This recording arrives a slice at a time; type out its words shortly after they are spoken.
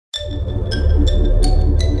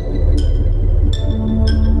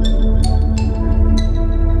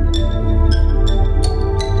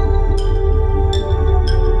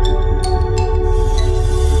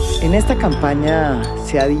esta campaña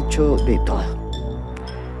se ha dicho de todo.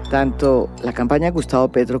 Tanto la campaña de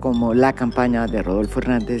Gustavo Petro como la campaña de Rodolfo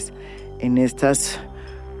Hernández en estas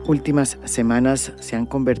últimas semanas se han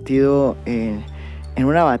convertido en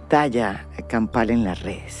una batalla campal en las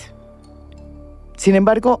redes. Sin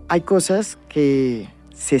embargo, hay cosas que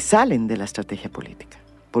se salen de la estrategia política,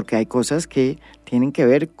 porque hay cosas que tienen que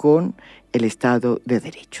ver con el Estado de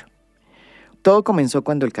Derecho. Todo comenzó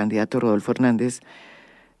cuando el candidato Rodolfo Hernández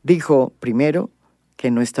dijo, primero, que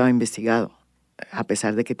no estaba investigado, a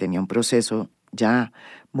pesar de que tenía un proceso ya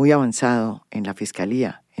muy avanzado en la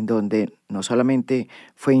Fiscalía, en donde no solamente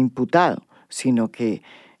fue imputado, sino que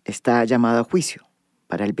está llamado a juicio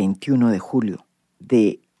para el 21 de julio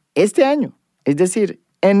de este año, es decir,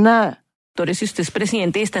 en nada. Doctor, si usted es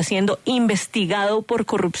presidente y está siendo investigado por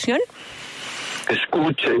corrupción.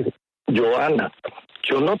 Escuche, Joana,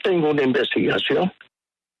 yo no tengo una investigación.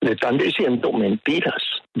 Le están diciendo mentiras,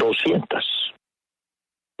 200.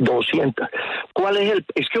 ¿Cuál es el...?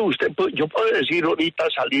 Es que yo puedo decir ahorita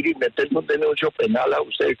salir y meterle un denuncio penal a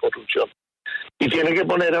usted de corrupción. Y tiene que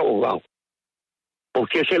poner abogado.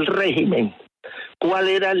 Porque es el régimen. ¿Cuál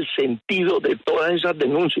era el sentido de todas esas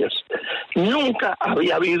denuncias? Nunca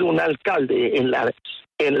había habido un alcalde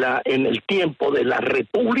en el tiempo de la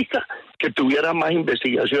República que tuviera más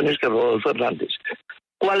investigaciones que Rodolfo Hernández.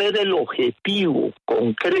 ¿Cuál era el objetivo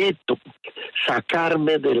concreto?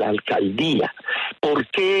 Sacarme de la alcaldía. ¿Por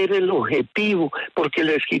qué era el objetivo? Porque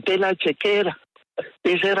les quité la chequera.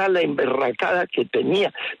 Esa era la emberracada que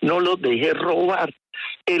tenía. No los dejé robar.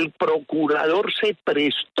 El procurador se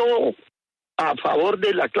prestó a favor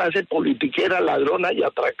de la clase politiquera, ladrona y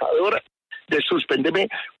atracadora de suspenderme,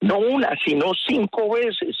 no una, sino 5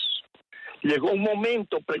 veces. Llegó un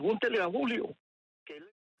momento, pregúntele a Julio.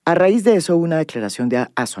 A raíz de eso hubo una declaración de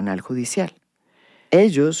azonal judicial.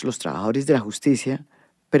 Ellos, los trabajadores de la justicia,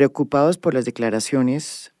 preocupados por las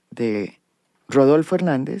declaraciones de Rodolfo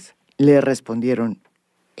Hernández, le respondieron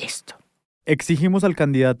esto. Exigimos al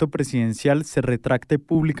candidato presidencial se retracte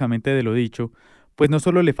públicamente de lo dicho, pues no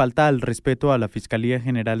solo le falta al respeto a la Fiscalía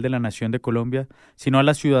General de la Nación de Colombia, sino a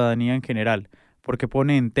la ciudadanía en general, porque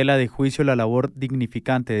pone en tela de juicio la labor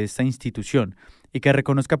dignificante de esta institución y que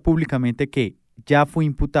reconozca públicamente que ya fue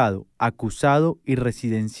imputado, acusado y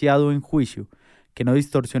residenciado en juicio, que no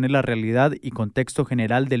distorsione la realidad y contexto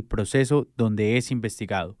general del proceso donde es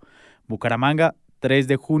investigado. Bucaramanga, 3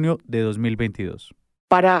 de junio de 2022.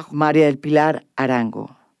 Para María del Pilar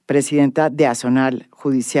Arango, presidenta de Azonal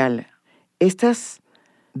Judicial, estas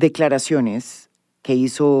declaraciones que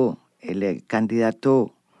hizo el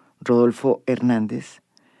candidato Rodolfo Hernández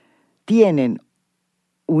tienen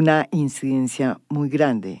una incidencia muy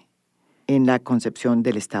grande en la concepción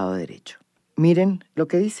del Estado de Derecho. Miren lo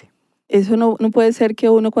que dice. Eso no puede ser que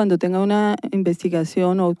uno cuando tenga una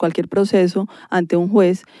investigación o cualquier proceso ante un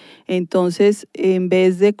juez, entonces en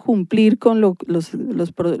vez de cumplir con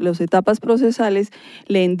las etapas procesales,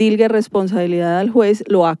 le endilgue responsabilidad al juez,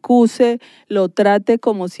 lo acuse, lo trate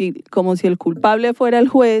como si el culpable fuera el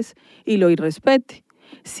juez y lo irrespete.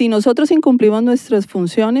 Si nosotros incumplimos nuestras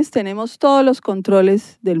funciones, tenemos todos los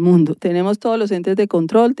controles del mundo, tenemos todos los entes de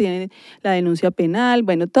control, tiene la denuncia penal,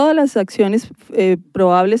 bueno, todas las acciones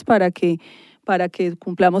probables para que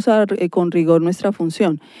cumplamos con rigor nuestra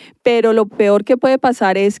función. Pero lo peor que puede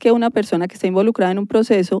pasar es que una persona que está involucrada en un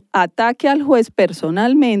proceso ataque al juez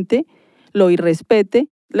personalmente, lo irrespete.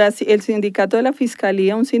 El sindicato de la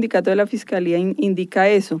Fiscalía, un sindicato de la Fiscalía indica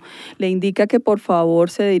eso, le indica que por favor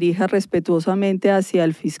se dirija respetuosamente hacia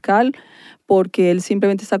el fiscal porque él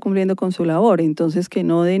simplemente está cumpliendo con su labor, entonces que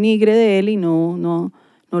no denigre de él y no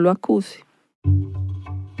lo acuse.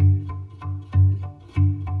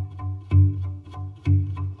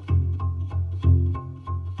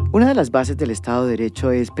 Una de las bases del Estado de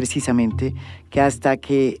Derecho es precisamente que hasta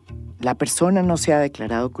que la persona no sea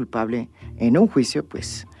declarado culpable en un juicio,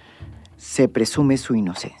 pues se presume su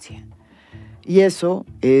inocencia. Y eso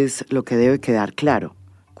es lo que debe quedar claro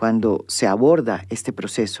cuando se aborda este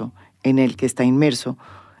proceso en el que está inmerso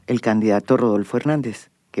el candidato Rodolfo Hernández,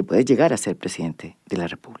 que puede llegar a ser presidente de la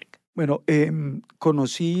República. Bueno,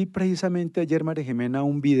 conocí precisamente ayer, María Jimena,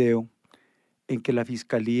 un video en que la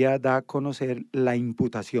Fiscalía da a conocer la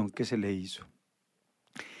imputación que se le hizo.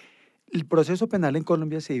 El proceso penal en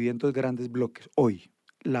Colombia se divide en 2 grandes bloques. Hoy,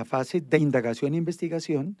 la fase de indagación e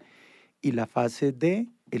investigación y la fase de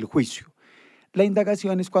el juicio. La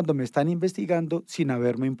indagación es cuando me están investigando sin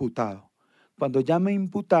haberme imputado. Cuando ya me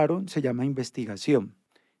imputaron, se llama investigación.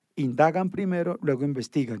 Indagan primero, luego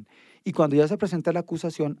investigan. Y cuando ya se presenta la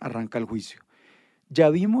acusación, arranca el juicio. Ya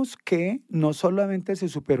vimos que no solamente se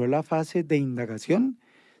superó la fase de indagación,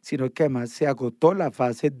 sino que además se agotó la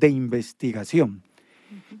fase de investigación.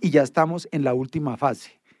 Y ya estamos en la última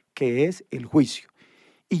fase, que es el juicio.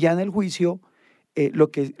 Y ya en el juicio,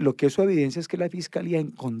 lo que eso evidencia es que la Fiscalía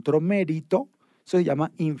encontró mérito, eso se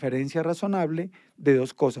llama inferencia razonable, de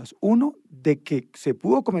dos cosas. Uno, de que se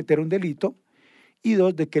pudo cometer un delito, y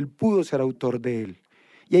dos, de que él pudo ser autor de él.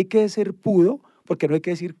 Y hay que decir pudo, porque no hay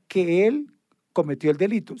que decir que él cometió el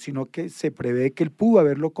delito, sino que se prevé que él pudo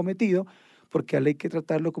haberlo cometido, porque hay que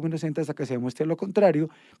tratarlo como inocente hasta que se demuestre lo contrario,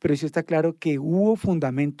 pero sí está claro que hubo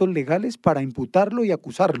fundamentos legales para imputarlo y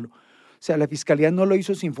acusarlo. O sea, la Fiscalía no lo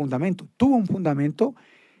hizo sin fundamento, tuvo un fundamento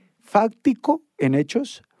fáctico en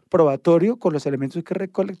hechos, probatorio con los elementos que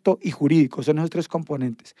recolectó y jurídico, son esos tres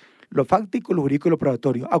componentes, lo fáctico, lo jurídico y lo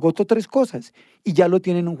probatorio. Agotó tres cosas y ya lo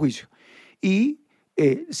tiene en un juicio. Y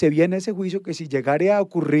se viene ese juicio que si llegara a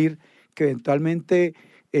ocurrir que eventualmente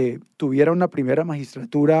tuviera una primera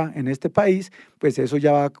magistratura en este país, pues eso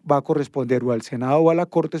ya va a corresponder o al Senado o a la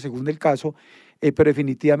Corte, según el caso, pero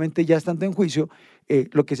definitivamente ya estando en juicio,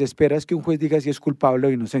 lo que se espera es que un juez diga si es culpable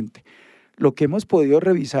o inocente. Lo que hemos podido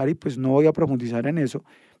revisar, y pues no voy a profundizar en eso,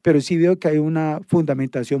 pero sí veo que hay una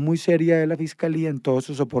fundamentación muy seria de la Fiscalía en todos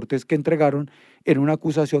sus soportes que entregaron en una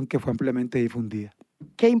acusación que fue ampliamente difundida.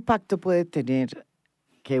 ¿Qué impacto puede tener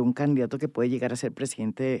que un candidato que puede llegar a ser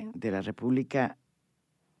presidente de la República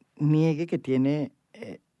niegue que tiene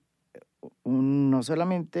no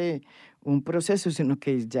solamente un proceso, sino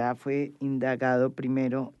que ya fue indagado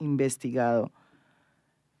primero, investigado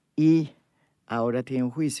y ahora tiene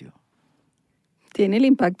un juicio? Tiene el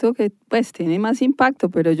impacto que, pues tiene más impacto,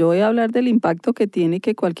 pero yo voy a hablar del impacto que tiene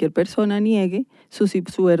que cualquier persona niegue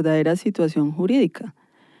su verdadera situación jurídica.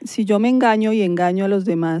 Si yo me engaño y engaño a los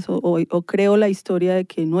demás o creo la historia de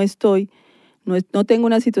que no tengo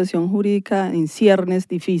una situación jurídica en ciernes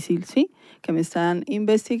difícil, ¿sí? Que me están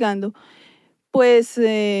investigando, pues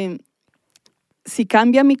si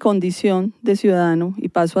cambia mi condición de ciudadano y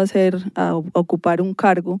paso a ocupar un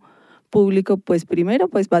cargo público, pues primero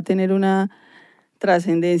pues va a tener una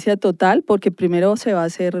trascendencia total, porque primero se va a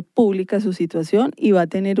hacer pública su situación y va a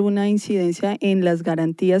tener una incidencia en las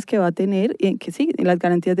garantías que va a tener, en las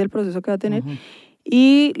garantías del proceso que va a tener,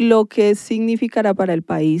 y lo que significará para el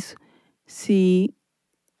país si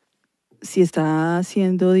está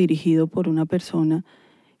siendo dirigido por una persona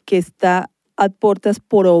que está a portas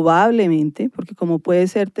probablemente, porque como puede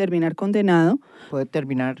ser terminar condenado,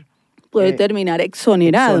 Puede terminar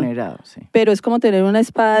exonerado, sí. Pero es como tener una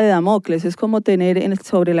espada de Damocles, es como tener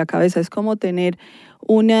sobre la cabeza, es como tener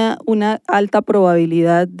una alta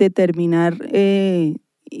probabilidad de terminar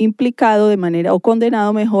implicado de manera, o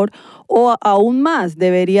condenado mejor, o aún más,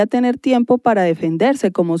 debería tener tiempo para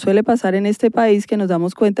defenderse, como suele pasar en este país, que nos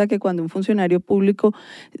damos cuenta que cuando un funcionario público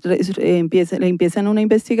le empiezan una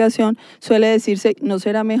investigación, suele decirse, ¿no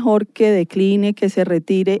será mejor que decline, que se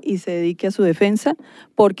retire y se dedique a su defensa?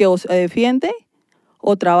 Porque o se defiende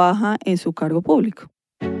o trabaja en su cargo público.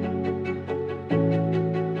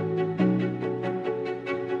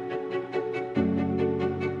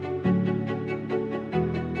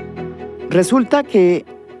 Resulta que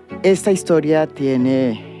esta historia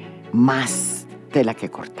tiene más tela que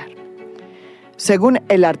cortar. Según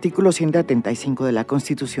el artículo 175 de la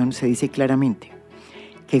Constitución, se dice claramente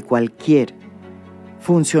que cualquier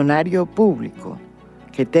funcionario público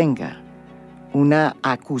que tenga una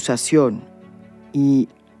acusación y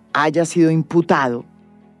haya sido imputado,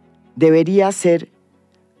 debería ser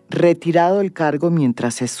retirado del cargo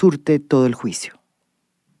mientras se surte todo el juicio.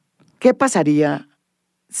 ¿Qué pasaría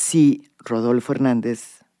si Rodolfo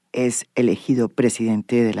Hernández es elegido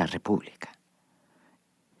presidente de la República?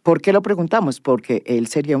 ¿Por qué lo preguntamos? Porque él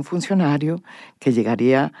sería un funcionario que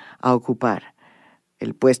llegaría a ocupar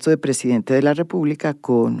el puesto de presidente de la República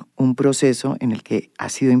con un proceso en el que ha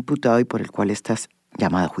sido imputado y por el cual está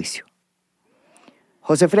llamado a juicio.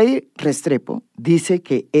 José Frei Restrepo dice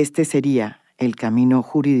que este sería el camino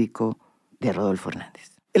jurídico de Rodolfo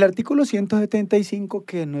Hernández. El artículo 175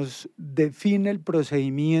 que nos define el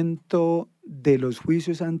procedimiento de los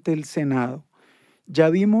juicios ante el Senado, ya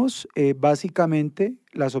vimos básicamente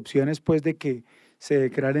las opciones pues de que se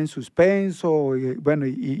declare en suspenso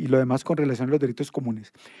y lo demás con relación a los delitos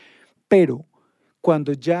comunes. Pero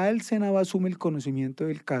cuando ya el Senado asume el conocimiento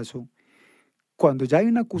del caso, cuando ya hay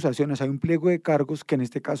una acusación, o sea, hay un pliego de cargos, que en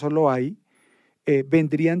este caso lo hay,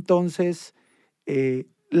 vendría entonces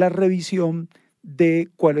la revisión de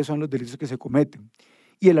cuáles son los delitos que se cometen.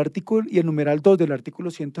 Y el numeral 2 del artículo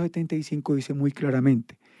 175 dice muy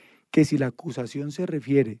claramente que si la acusación se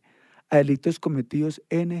refiere a delitos cometidos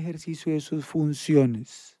en ejercicio de sus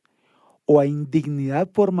funciones o a indignidad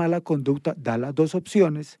por mala conducta, da las dos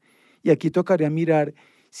opciones, y aquí tocaría mirar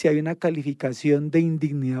si hay una calificación de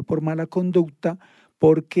indignidad por mala conducta,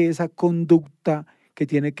 porque esa conducta que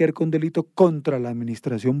tiene que ver con delito contra la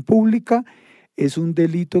administración pública es un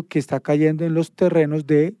delito que está cayendo en los terrenos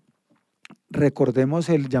de, recordemos,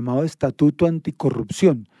 el llamado Estatuto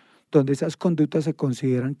Anticorrupción, donde esas conductas se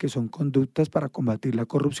consideran que son conductas para combatir la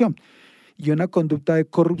corrupción. Y una conducta de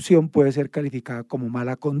corrupción puede ser calificada como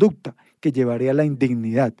mala conducta, que llevaría a la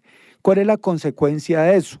indignidad. ¿Cuál es la consecuencia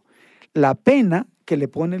de eso? La pena que le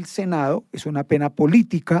pone el Senado es una pena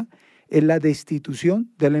política, es la destitución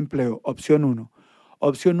del empleo, opción 1.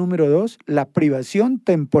 Opción número 2, la privación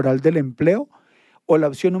temporal del empleo, o la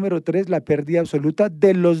opción número 3, la pérdida absoluta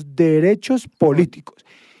de los derechos políticos.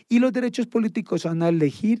 Y los derechos políticos son a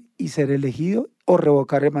elegir y ser elegido o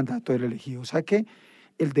revocar el mandato del elegido. O sea que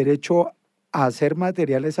el derecho a hacer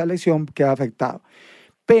material de esa elección queda afectado.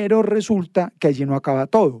 Pero resulta que allí no acaba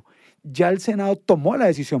todo. Ya el Senado tomó la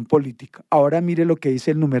decisión política. Ahora mire lo que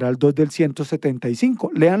dice el numeral 2 del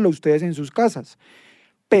 175. Léanlo ustedes en sus casas.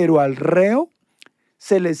 Pero al reo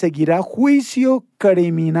se le seguirá juicio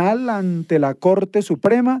criminal ante la Corte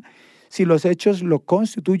Suprema si los hechos lo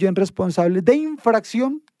constituyen responsable de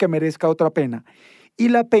infracción que merezca otra pena. Y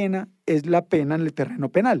la pena es la pena en el terreno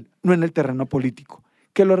penal, no en el terreno político,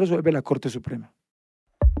 que lo resuelve la Corte Suprema.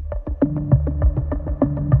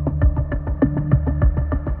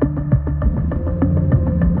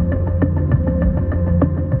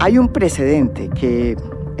 Hay un precedente que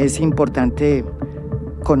es importante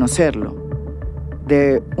conocerlo,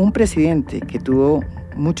 de un presidente que tuvo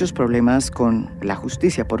muchos problemas con la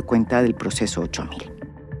justicia por cuenta del proceso 8000.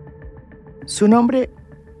 Su nombre,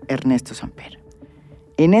 Ernesto Samper.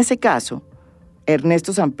 En ese caso,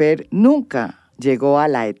 Ernesto Samper nunca llegó a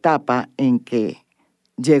la etapa en que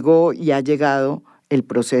llegó y ha llegado el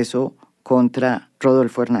proceso contra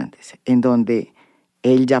Rodolfo Hernández, en donde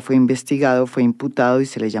él ya fue investigado, fue imputado y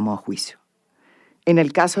se le llamó a juicio. En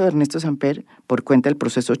el caso de Ernesto Samper, por cuenta del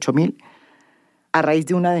proceso 8000, a raíz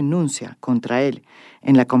de una denuncia contra él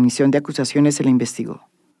en la comisión de acusaciones se le investigó,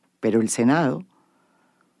 pero el Senado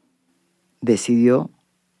decidió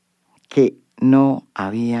que no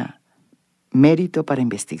había mérito para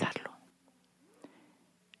investigarlo.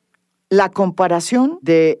 La comparación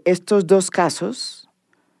de estos dos casos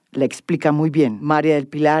la explica muy bien María del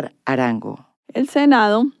Pilar Arango. El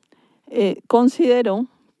Senado consideró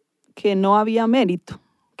que no había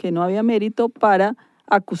mérito para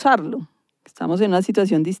acusarlo. Estamos en una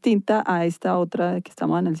situación distinta a esta otra que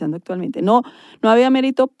estamos analizando actualmente. No había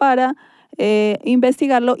mérito para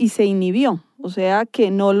investigarlo y se inhibió, o sea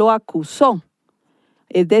que no lo acusó.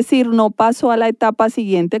 Es decir, no pasó a la etapa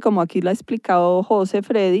siguiente, como aquí lo ha explicado José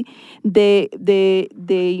Freddy,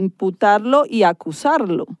 de imputarlo y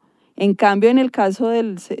acusarlo. En cambio, en el caso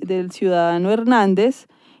del ciudadano Hernández,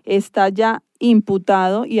 está ya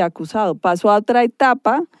imputado y acusado. Pasó a otra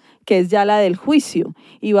etapa, que es ya la del juicio.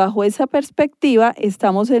 Y bajo esa perspectiva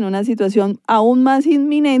estamos en una situación aún más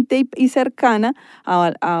inminente y cercana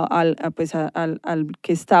a lo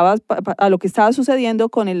que estaba sucediendo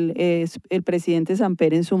con el presidente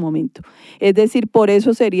Samper en su momento. Es decir, por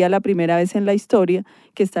eso sería la primera vez en la historia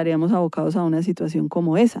que estaríamos abocados a una situación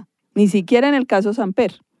como esa. Ni siquiera en el caso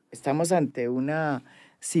Samper. Estamos ante una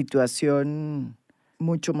situación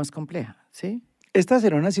mucho más compleja, ¿sí? Esta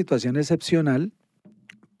será una situación excepcional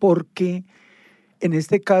porque en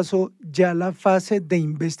este caso ya la fase de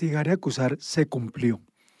investigar y acusar se cumplió.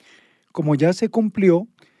 Como ya se cumplió,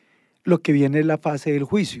 lo que viene es la fase del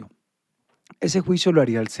juicio. Ese juicio lo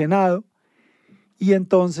haría el Senado y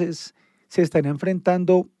entonces se estaría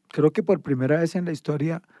enfrentando, creo que por primera vez en la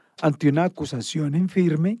historia, ante una acusación en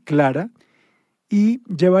firme, clara, y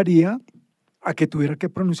llevaría a que tuviera que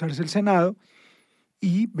pronunciarse el Senado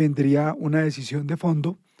y vendría una decisión de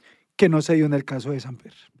fondo que no se dio en el caso de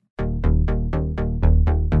Samper.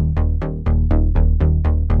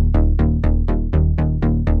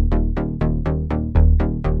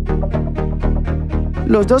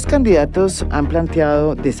 Los dos candidatos han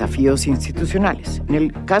planteado desafíos institucionales. En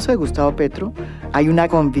el caso de Gustavo Petro, hay una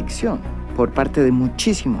convicción por parte de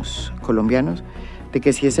muchísimos colombianos de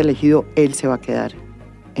que si es elegido, él se va a quedar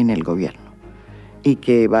en el gobierno y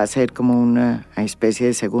que va a ser como una especie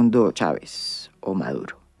de segundo Chávez o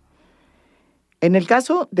Maduro. En el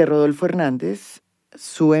caso de Rodolfo Hernández,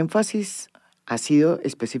 su énfasis ha sido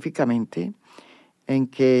específicamente en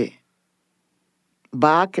que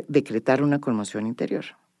va a decretar una conmoción interior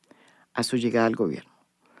a su llegada al gobierno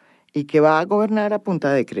y que va a gobernar a punta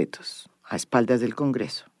de decretos, a espaldas del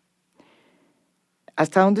Congreso.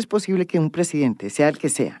 ¿Hasta dónde es posible que un presidente, sea el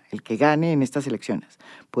que gane en estas elecciones,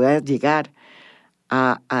 pueda llegar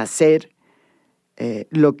a hacer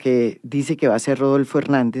lo que dice que va a hacer Rodolfo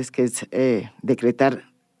Hernández, que es decretar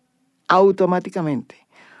automáticamente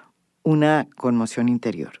una conmoción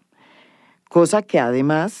interior. Cosa que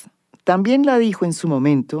además también la dijo en su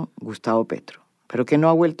momento Gustavo Petro, pero que no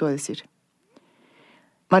ha vuelto a decir.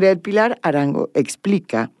 María del Pilar Arango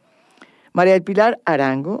explica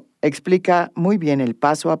muy bien el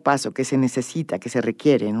paso a paso que se necesita, que se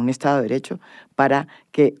requiere en un Estado de Derecho para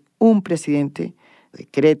que un presidente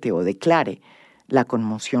decrete o declare la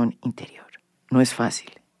conmoción interior. No es fácil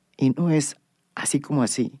y no es así como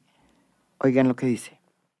así. Oigan lo que dice.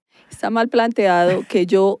 Está mal planteado que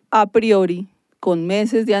yo a priori, con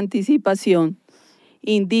meses de anticipación,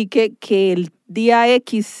 indique que el día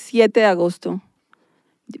X, 7 de agosto,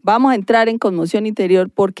 vamos a entrar en conmoción interior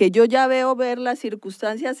porque yo ya veo ver las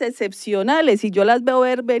circunstancias excepcionales y yo las veo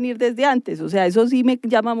venir desde antes. O sea, eso sí me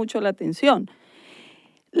llama mucho la atención.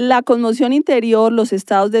 La conmoción interior, los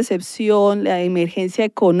estados de excepción, la emergencia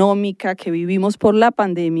económica que vivimos por la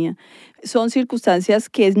pandemia, son circunstancias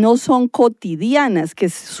que no son cotidianas, que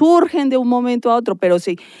surgen de un momento a otro, pero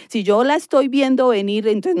si yo la estoy viendo venir,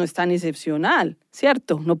 entonces no es tan excepcional,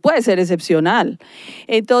 ¿cierto? No puede ser excepcional.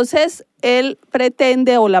 Entonces, él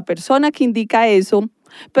pretende, o la persona que indica eso,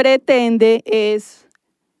 pretende es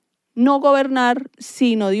no gobernar,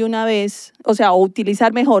 sino de una vez, o sea, o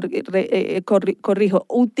utilizar mejor,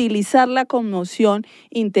 utilizar la conmoción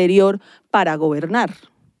interior para gobernar.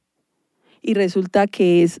 Y resulta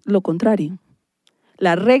que es lo contrario.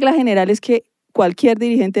 La regla general es que cualquier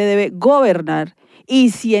dirigente debe gobernar,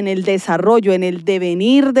 y si en el desarrollo, en el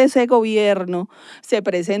devenir de ese gobierno, se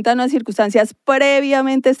presentan unas circunstancias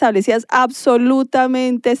previamente establecidas,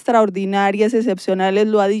 absolutamente extraordinarias, excepcionales,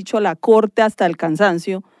 lo ha dicho la Corte hasta el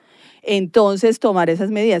cansancio, entonces tomar esas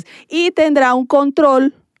medidas. Y tendrá un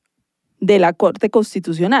control de la Corte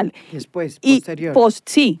Constitucional. Después, posterior.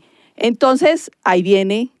 Sí, entonces ahí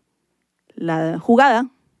viene la jugada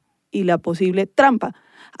y la posible trampa.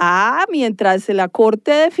 Mientras la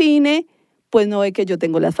Corte define, pues no ve que yo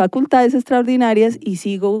tengo las facultades extraordinarias y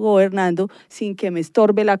sigo gobernando sin que me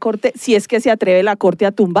estorbe la Corte, si es que se atreve la Corte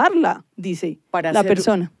a tumbarla, dice la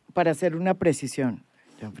persona. Para hacer una precisión,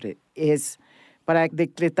 es para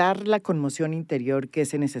decretar la conmoción interior, ¿qué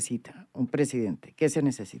se necesita? Un presidente, ¿qué se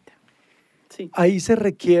necesita? Sí. Ahí se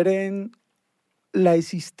requieren la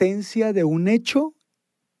existencia de un hecho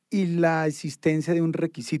y la existencia de un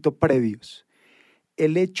requisito previos.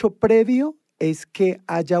 El hecho previo es que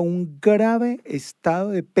haya un grave estado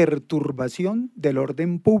de perturbación del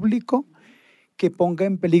orden público que ponga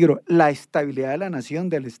en peligro la estabilidad de la nación,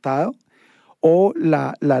 del Estado, o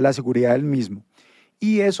la seguridad del mismo.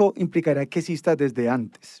 Y eso implicará que exista desde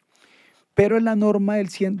antes. Pero en la norma del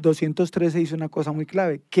 213 dice una cosa muy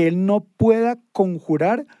clave, que él no pueda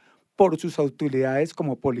conjurar por sus autoridades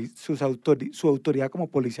como su autoridad como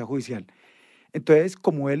policía judicial. Entonces,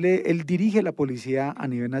 como él dirige la policía a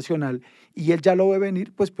nivel nacional y él ya lo ve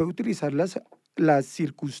venir, pues puede utilizar las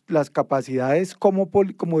capacidades como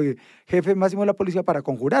jefe máximo de la policía para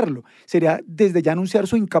conjurarlo. Sería desde ya anunciar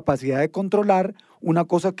su incapacidad de controlar una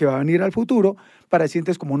cosa que va a venir al futuro, para decir,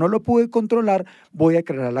 entonces, como no lo pude controlar, voy a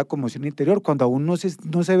crear la conmoción interior, cuando aún no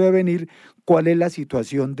se ve venir cuál es la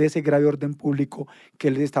situación de ese grave orden público que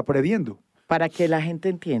él está previendo. Para que la gente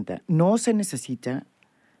entienda, no se necesita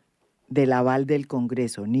del aval del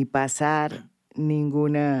Congreso, ni pasar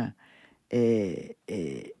ninguna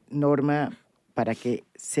norma para que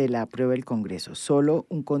se la apruebe el Congreso, solo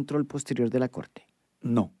un control posterior de la Corte.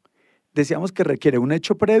 No. Decíamos que requiere un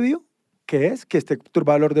hecho previo, que es que esté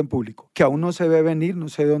turbado el orden público, que aún no se ve venir, no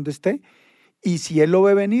sé dónde esté, y si él lo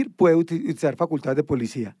ve venir, puede utilizar facultades de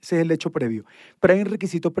policía. Ese es el hecho previo. Pero hay un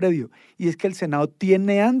requisito previo, y es que el Senado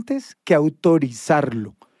tiene antes que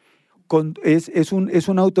autorizarlo. Es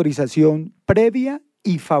una autorización previa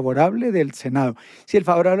y favorable del Senado. Si el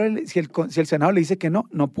Senado le dice que no,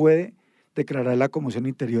 no puede declarar la conmoción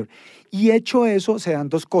interior. Y hecho eso, se dan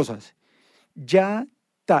dos cosas. Ya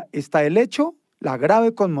está el hecho, la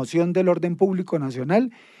grave conmoción del orden público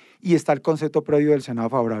nacional, y está el concepto previo del Senado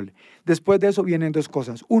favorable. Después de eso vienen dos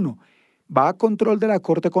cosas. Uno, va a control de la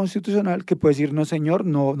Corte Constitucional, que puede decir, no señor,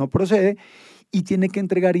 no procede, y tiene que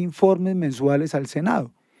entregar informes mensuales al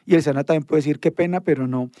Senado. Y el Senado también puede decir, qué pena, pero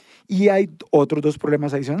no. Y hay otros dos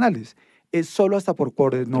problemas adicionales. Es solo hasta por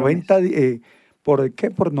 90 días.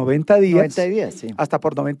 Por 90 días. 90 días, sí. Hasta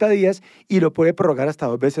por 90 días, y lo puede prorrogar hasta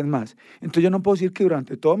 2 veces más. Entonces yo no puedo decir que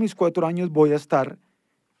durante todos mis 4 años voy a estar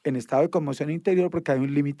en estado de conmoción interior, porque hay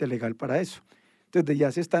un límite legal para eso. Entonces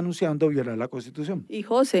ya se está anunciando violar la Constitución. Y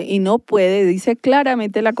José, y no puede, dice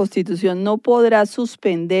claramente la Constitución, no podrá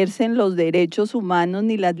suspenderse en los derechos humanos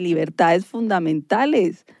ni las libertades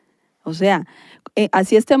fundamentales. O sea,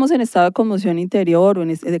 así estemos en estado de conmoción interior o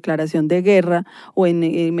en declaración de guerra o en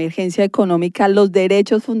emergencia económica, los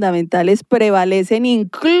derechos fundamentales prevalecen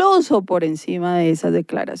incluso por encima de esa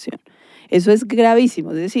declaración. Eso es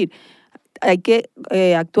gravísimo, es decir, hay que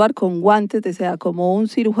actuar con guantes de seda, como un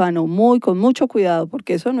cirujano, con mucho cuidado,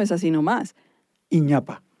 porque eso no es así nomás. Y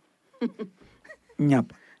ñapa.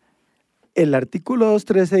 ñapa. El artículo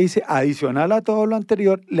 213 dice, adicional a todo lo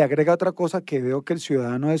anterior, le agrega otra cosa que veo que el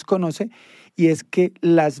ciudadano desconoce, y es que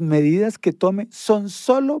las medidas que tome son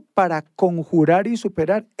solo para conjurar y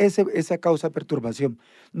superar esa causa de perturbación,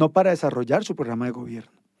 no para desarrollar su programa de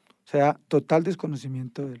gobierno. O sea, total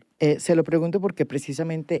desconocimiento de él. Se lo pregunto porque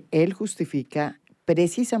precisamente él justifica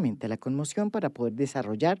precisamente la conmoción para poder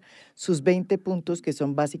desarrollar sus 20 puntos, que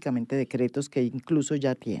son básicamente decretos que incluso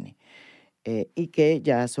ya tiene. Y que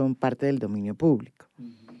ya son parte del dominio público.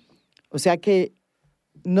 O sea que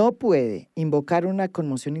no puede invocar una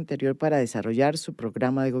conmoción interior para desarrollar su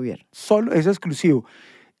programa de gobierno. Solo, es exclusivo,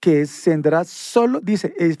 que tendrá solo,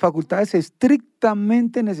 dice, facultades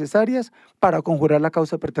estrictamente necesarias para conjurar la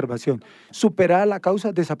causa de perturbación. Superada la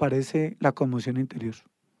causa, desaparece la conmoción interior.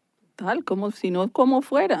 Tal, como si no, como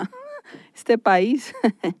fuera este país.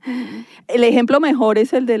 El ejemplo mejor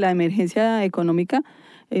es el de la emergencia económica,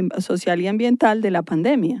 social y ambiental de la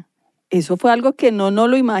pandemia. Eso fue algo que no nos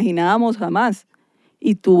lo imaginábamos jamás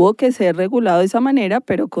y tuvo que ser regulado de esa manera,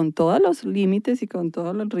 pero con todos los límites y con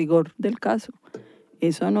todo el rigor del caso.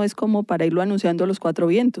 Eso no es como para irlo anunciando a los cuatro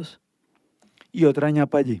vientos. Y otra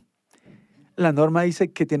ñapa allí. La norma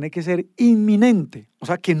dice que tiene que ser inminente, o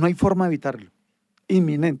sea, que no hay forma de evitarlo.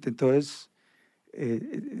 Inminente. Entonces,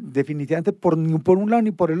 definitivamente, ni por un lado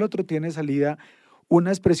ni por el otro tiene salida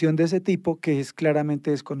una expresión de ese tipo que es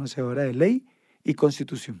claramente desconocedora de ley y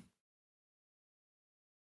constitución.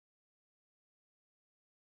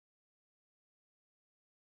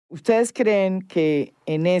 ¿Ustedes creen que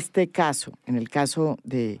en este caso, en el caso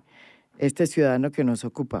de este ciudadano que nos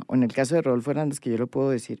ocupa, o en el caso de Rodolfo Hernández, que yo lo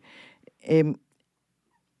puedo decir,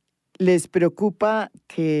 les preocupa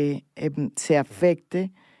que se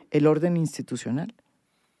afecte el orden institucional?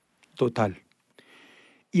 Total.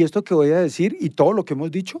 Y esto que voy a decir, y todo lo que hemos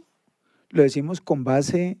dicho, lo decimos con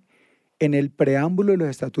base en el preámbulo de los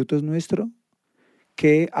estatutos nuestros,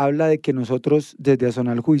 que habla de que nosotros desde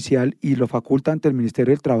Azonal Judicial y lo faculta ante el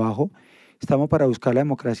Ministerio del Trabajo, estamos para buscar la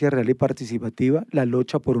democracia real y participativa, la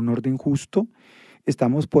lucha por un orden justo,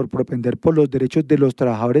 estamos por propender por los derechos de los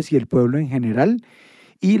trabajadores y el pueblo en general,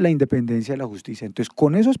 y la independencia de la justicia. Entonces,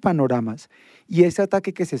 con esos panoramas y ese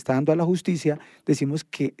ataque que se está dando a la justicia, decimos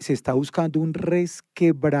que se está buscando un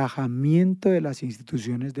resquebrajamiento de las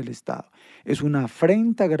instituciones del Estado. Es una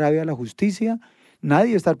afrenta grave a la justicia, nadie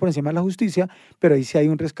debe estar por encima de la justicia, pero ahí sí hay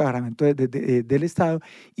un resquebrajamiento del Estado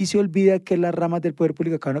y se olvida que las ramas del poder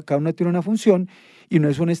público, cada una tiene una función y no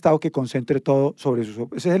es un Estado que concentre todo sobre sus...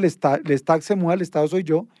 Ese es el Estado que se mueve, el Estado soy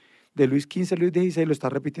yo, de Luis XV, Luis XVI, lo está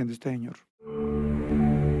repitiendo este señor.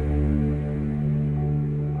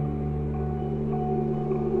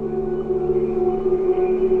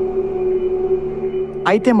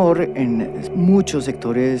 Hay temor en muchos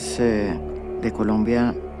sectores de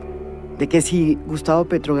Colombia de que si Gustavo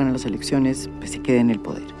Petro gana las elecciones, pues se quede en el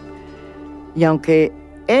poder. Y aunque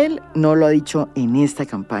él no lo ha dicho en esta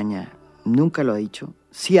campaña, nunca lo ha dicho,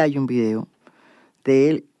 sí hay un video de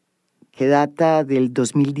él que data del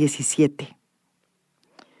 2017,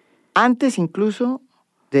 antes incluso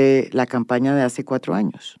de la campaña de hace 4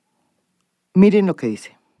 años. Miren lo que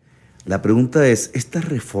dice. La pregunta es, ¿estas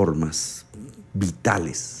reformas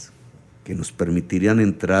vitales que nos permitirían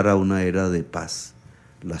entrar a una era de paz,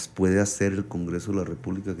 las puede hacer el Congreso de la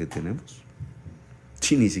República que tenemos?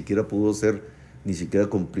 Sí, ni siquiera pudo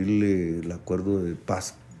cumplirle el acuerdo de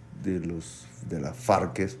paz de la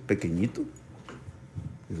FARC, que es pequeñito,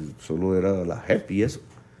 solo era la JEP y eso.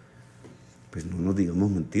 Pues no nos digamos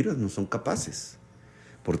mentiras, no son capaces.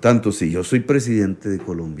 Por tanto, si yo soy presidente de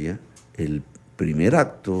Colombia, el primer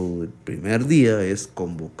acto, el primer día es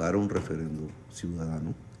convocar un referéndum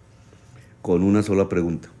ciudadano con una sola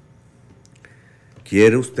pregunta.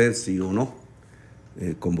 ¿Quiere usted, sí o no,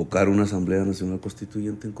 convocar una Asamblea Nacional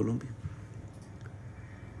Constituyente en Colombia?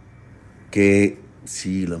 Que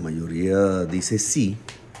si la mayoría dice sí,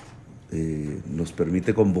 nos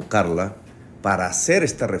permite convocarla para hacer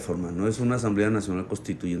esta reforma. No es una Asamblea Nacional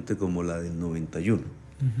Constituyente como la del 91.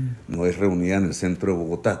 No es reunida en el centro de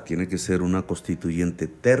Bogotá, tiene que ser una constituyente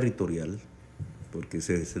territorial, porque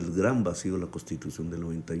ese es el gran vacío de la Constitución del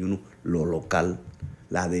 91, lo local,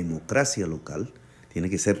 la democracia local, tiene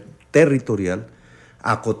que ser territorial,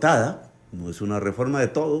 acotada, no es una reforma de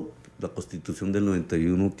todo, la Constitución del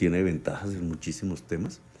 91 tiene ventajas en muchísimos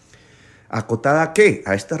temas, ¿Acotada a qué?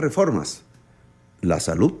 A estas reformas. La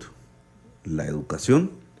salud, la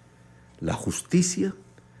educación, la justicia,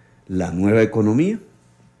 la nueva economía,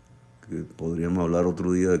 que podríamos hablar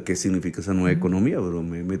otro día de qué significa esa nueva economía, pero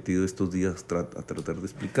me he metido estos días a tratar de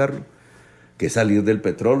explicarlo, que es salir del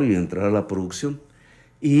petróleo y entrar a la producción,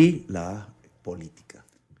 y la política.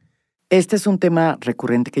 Este es un tema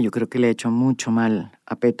recurrente que yo creo que le ha hecho mucho mal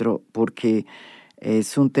a Petro, porque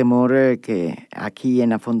es un temor que aquí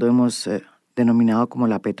en A Fondo hemos denominado como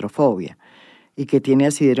la petrofobia, y que tiene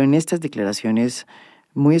asidero en estas declaraciones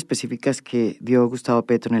muy específicas que dio Gustavo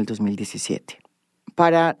Petro en el 2017.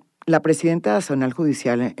 Para la presidenta zonal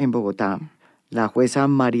judicial en Bogotá, la jueza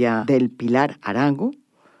María del Pilar Arango,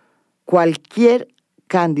 cualquier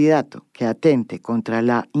candidato que atente contra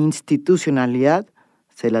la institucionalidad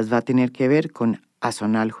se las va a tener que ver con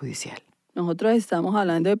azonal judicial. Nosotros estamos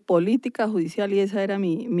hablando de política judicial y esa era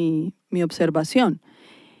mi observación.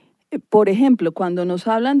 Por ejemplo, cuando nos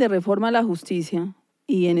hablan de reforma a la justicia,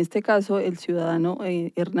 y en este caso el ciudadano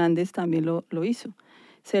Hernández también lo hizo,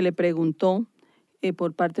 se le preguntó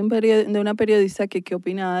por parte de una periodista que qué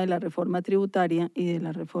opinaba de la reforma tributaria y de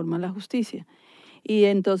la reforma a la justicia. Y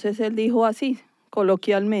entonces él dijo así,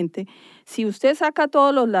 coloquialmente, si usted saca a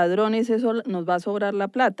todos los ladrones, eso nos va a sobrar la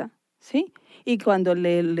plata, ¿sí? Y cuando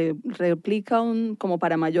le replica como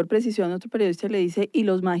para mayor precisión, otro periodista le dice, y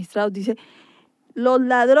los magistrados, dice, los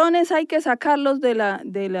ladrones hay que sacarlos del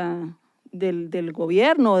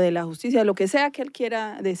gobierno, de la justicia, de lo que sea que él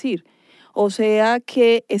quiera decir. O sea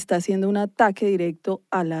que está haciendo un ataque directo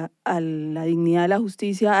a la dignidad de la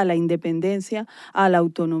justicia, a la independencia, a la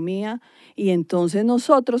autonomía. Y entonces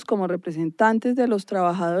nosotros como representantes de los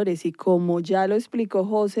trabajadores, y como ya lo explicó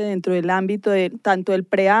José dentro del ámbito de tanto el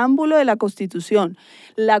preámbulo de la Constitución,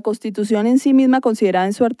 la Constitución en sí misma considerada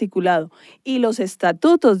en su articulado y los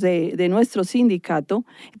estatutos de nuestro sindicato,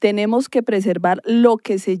 tenemos que preservar lo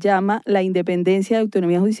que se llama la independencia de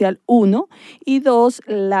autonomía judicial, 1, y 2,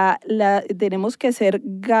 tenemos que ser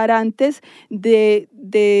garantes de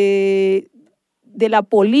la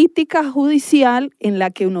política judicial en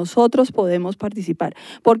la que nosotros podemos participar,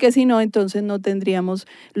 porque si no, entonces no tendrían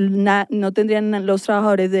los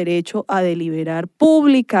trabajadores derecho a deliberar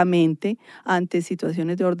públicamente ante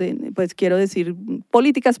situaciones de orden, pues quiero decir,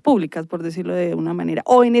 políticas públicas, por decirlo de una manera,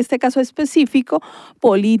 o en este caso específico,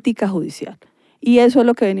 política judicial. Y eso es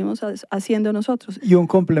lo que venimos haciendo nosotros. Y un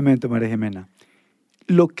complemento, María Jimena.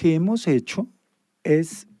 Lo que hemos hecho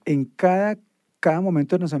es en cada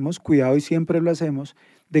momento nos hemos cuidado, y siempre lo hacemos,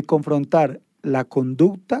 de confrontar la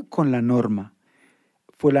conducta con la norma.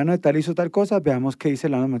 Fulano de tal hizo tal cosa, veamos qué dice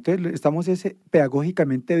la norma. Entonces estamos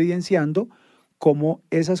pedagógicamente evidenciando cómo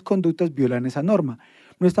esas conductas violan esa norma.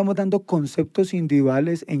 No estamos dando conceptos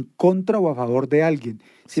individuales en contra o a favor de alguien,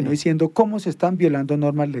 sino diciendo cómo se están violando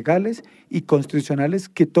normas legales y constitucionales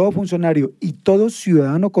que todo funcionario y todo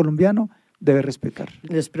ciudadano colombiano debe respetar.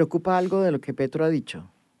 ¿Les preocupa algo de lo que Petro ha dicho?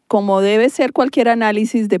 Como debe ser cualquier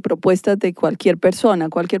análisis de propuestas de cualquier persona,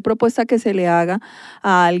 cualquier propuesta que se le haga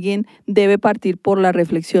a alguien debe partir por la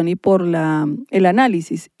reflexión y por el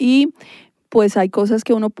análisis. Y pues hay cosas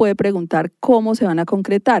que uno puede preguntar cómo se van a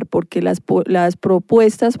concretar, porque las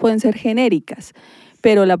propuestas pueden ser genéricas,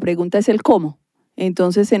 pero la pregunta es el cómo.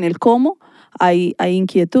 Entonces, en el cómo hay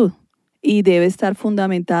inquietud. Y debe estar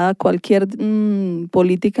fundamentada cualquier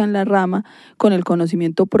política en la rama con el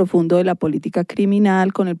conocimiento profundo de la política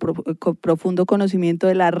criminal, con el profundo conocimiento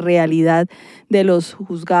de la realidad de los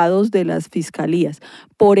juzgados, de las fiscalías.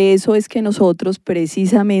 Por eso es que nosotros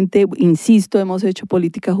precisamente, insisto, hemos hecho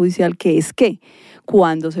política judicial, que es que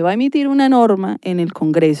cuando se va a emitir una norma en el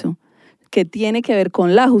Congreso, que tiene que ver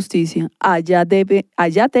con la justicia, allá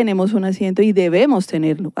tenemos un asiento y debemos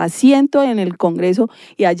tenerlo, asiento en el Congreso,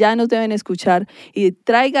 y allá nos deben escuchar y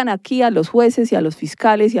traigan aquí a los jueces y a los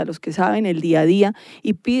fiscales y a los que saben el día a día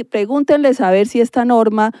y pregúntenles a ver si esta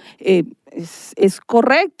norma es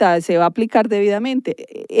correcta, se va a aplicar debidamente.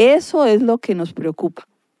 Eso es lo que nos preocupa,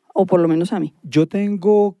 o por lo menos a mí. Yo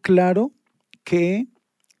tengo claro que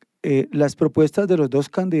las propuestas de los dos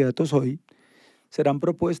candidatos hoy serán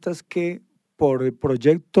propuestas que por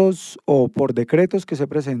proyectos o por decretos que se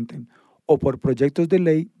presenten o por proyectos de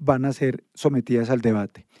ley van a ser sometidas al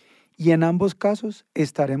debate. Y en ambos casos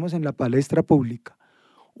estaremos en la palestra pública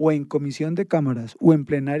o en comisión de cámaras o en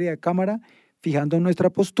plenaria de cámara fijando nuestra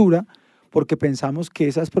postura, porque pensamos que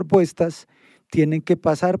esas propuestas tienen que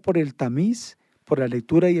pasar por el tamiz, por la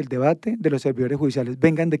lectura y el debate de los servidores judiciales,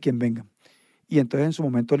 vengan de quien vengan. Y entonces en su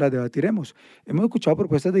momento las debatiremos. Hemos escuchado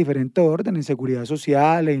propuestas de diferente orden, en seguridad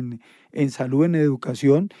social, en salud, en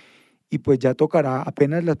educación, y pues ya tocará,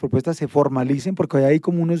 apenas las propuestas se formalicen, porque hoy hay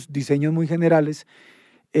como unos diseños muy generales,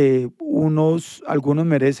 Algunos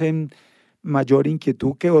merecen mayor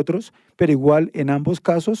inquietud que otros, pero igual en ambos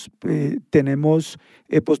casos tenemos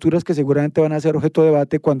posturas que seguramente van a ser objeto de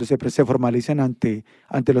debate cuando se formalicen ante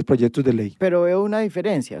los proyectos de ley. Pero veo una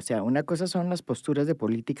diferencia, o sea, una cosa son las posturas de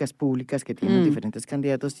políticas públicas que tienen diferentes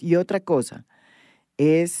candidatos y otra cosa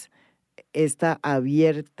es esta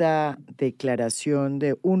abierta declaración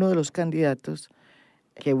de uno de los candidatos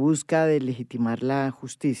que busca delegitimar la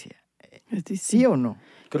justicia. ¿Sí o no?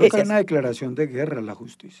 Creo que hay una declaración de guerra a la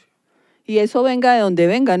justicia. Y eso venga de donde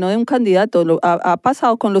venga, no de un candidato. Ha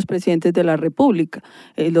pasado con los presidentes de la República.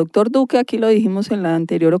 El doctor Duque, aquí lo dijimos en la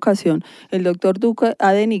anterior ocasión, el doctor Duque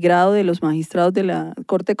ha denigrado de los magistrados de la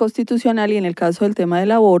Corte Constitucional y en el caso del tema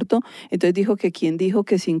del aborto, entonces dijo que quién dijo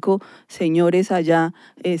que 5 señores allá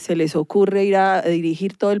se les ocurre ir a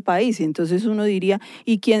dirigir todo el país. Y entonces uno diría,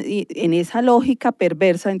 y en esa lógica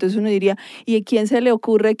perversa, entonces uno diría, ¿y a quién se le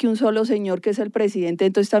ocurre que un solo señor que es el presidente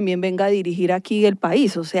entonces también venga a dirigir aquí el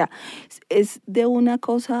país? O sea, es de una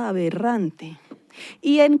cosa aberrante.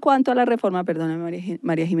 Y en cuanto a la reforma, perdóname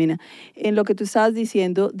María Jimena, en lo que tú estabas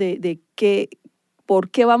diciendo de que ¿por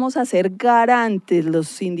qué vamos a ser garantes los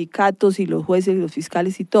sindicatos y los jueces y los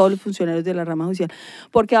fiscales y todos los funcionarios de la rama judicial?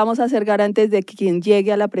 Porque vamos a ser garantes de que quien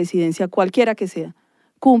llegue a la presidencia, cualquiera que sea,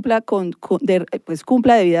 cumpla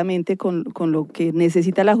debidamente con lo que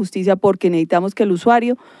necesita la justicia, porque necesitamos que el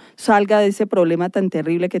usuario salga de ese problema tan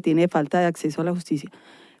terrible que tiene de falta de acceso a la justicia.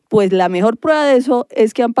 Pues la mejor prueba de eso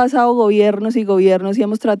es que han pasado gobiernos y gobiernos y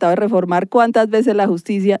hemos tratado de reformar cuántas veces la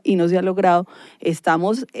justicia y no se ha logrado.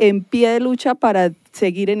 Estamos en pie de lucha para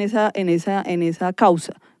seguir en esa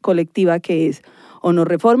causa colectiva que es o nos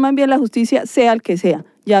reforman bien la justicia, sea el que sea,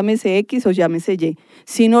 llámese X o llámese Y.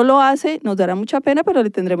 Si no lo hace, nos dará mucha pena, pero le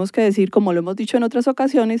tendremos que decir, como lo hemos dicho en otras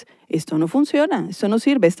ocasiones, esto no funciona, esto no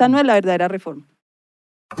sirve, esta no es la verdadera reforma.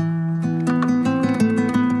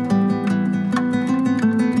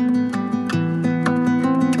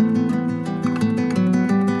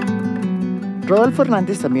 Rodolfo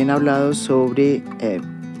Hernández también ha hablado sobre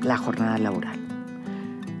la jornada laboral.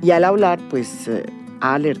 Y al hablar, pues,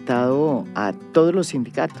 ha alertado a todos los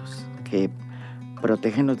sindicatos que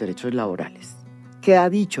protegen los derechos laborales. ¿Qué ha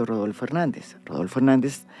dicho Rodolfo Hernández? Rodolfo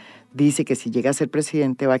Hernández dice que si llega a ser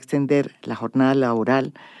presidente va a extender la jornada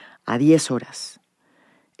laboral a 10 horas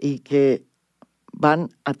y que van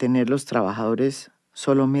a tener los trabajadores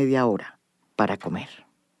solo media hora para comer.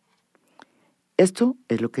 Esto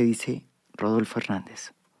es lo que dice Rodolfo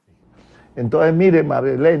Hernández. Entonces, mire,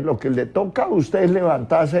 Marilén, lo que le toca a usted es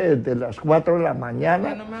levantarse desde las 4 de la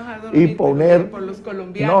mañana y poner... Por los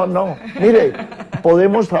colombianos. No, mire,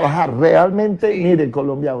 podemos trabajar realmente, sí. Mire,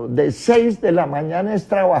 colombianos, de 6 de la mañana es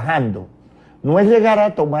trabajando. No es llegar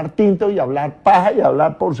a tomar tinto y hablar paja y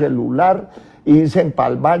hablar por celular y irse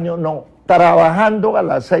para el baño, no. Trabajando a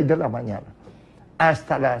las 6 de la mañana.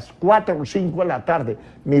 Hasta las 4 o 5 de la tarde,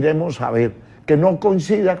 miremos a ver. Que no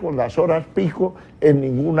coincida con las horas pico en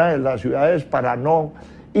ninguna de las ciudades para no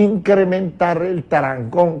incrementar el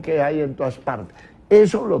trancón que hay en todas partes.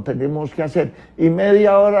 Eso lo tenemos que hacer. Y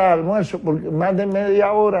media hora de almuerzo, porque más de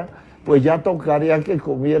media hora, pues ya tocaría que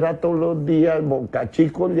comiera todos los días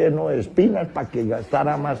bocachico lleno de espinas para que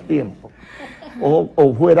gastara más tiempo.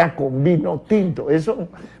 O fuera con vino tinto. Eso,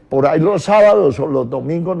 por ahí los sábados o los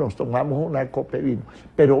domingos nos tomamos una copa de vino.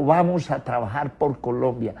 Pero vamos a trabajar por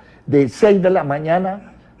Colombia. De 6 de la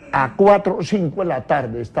mañana a 4 o 5 de la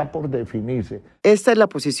tarde, está por definirse. Esta es la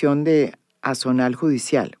posición de Azonal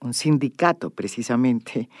Judicial, un sindicato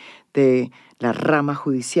precisamente de la rama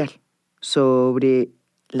judicial, sobre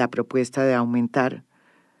la propuesta de aumentar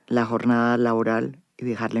la jornada laboral y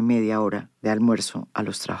dejarle media hora de almuerzo a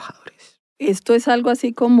los trabajadores. Esto es algo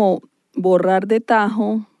así como borrar de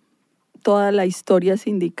tajo toda la historia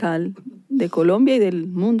sindical de Colombia y del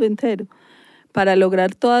mundo entero. Para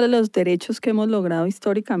lograr todos los derechos que hemos logrado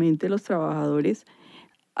históricamente los trabajadores,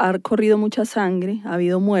 ha corrido mucha sangre, ha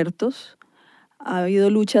habido muertos, ha habido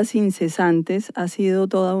luchas incesantes, ha sido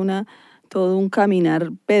todo un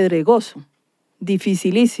caminar pedregoso,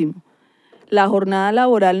 dificilísimo. La jornada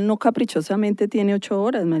laboral no caprichosamente tiene 8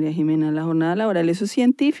 horas, María Jimena. La jornada laboral, eso es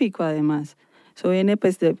científico además. Eso viene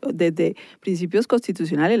pues desde principios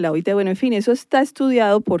constitucionales, la OIT, bueno, en fin, eso está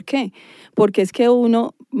estudiado. ¿Por qué? Porque es que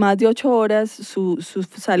uno, más de 8 horas, su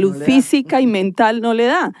salud física y mental no le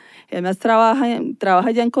da. Además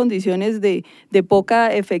trabaja ya en condiciones de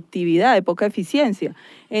poca efectividad, de poca eficiencia.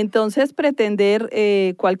 Entonces, pretender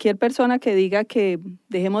cualquier persona que diga que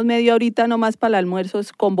dejemos media horita nomás para el almuerzo,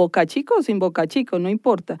 es con bocachico o sin bocachico, no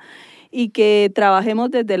importa. Y que trabajemos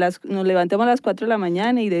nos levantemos a las 4 de la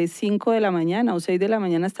mañana y de 5 de la mañana o 6 de la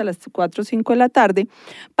mañana hasta las 4 o 5 de la tarde,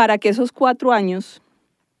 para que esos 4 años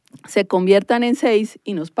se conviertan en 6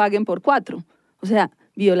 y nos paguen por 4. O sea,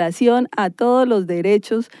 violación a todos los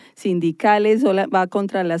derechos sindicales, va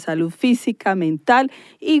contra la salud física, mental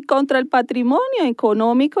y contra el patrimonio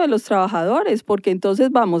económico de los trabajadores, porque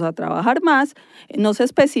entonces vamos a trabajar más, no se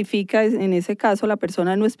especifica, en ese caso la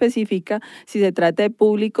persona no especifica si se trata de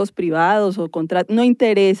públicos, privados o contratos, no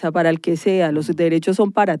interesa para el que sea, los derechos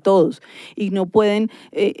son para todos y no pueden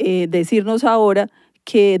decirnos ahora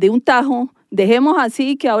que de un tajo dejemos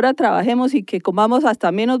así, que ahora trabajemos y que comamos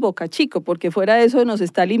hasta menos bocachico, porque fuera de eso nos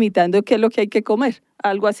está limitando qué es lo que hay que comer,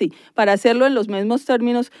 algo así, para hacerlo en los mismos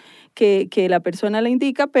términos que la persona le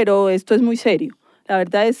indica, pero esto es muy serio, la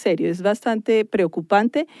verdad es serio, es bastante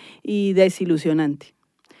preocupante y desilusionante.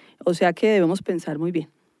 O sea que debemos pensar muy bien.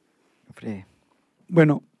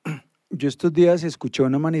 Bueno, yo estos días escuché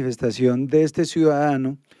una manifestación de este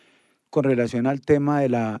ciudadano con relación al tema de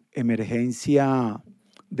la emergencia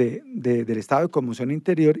del estado de conmoción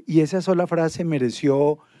interior, y esa sola frase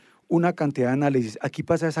mereció una cantidad de análisis. Aquí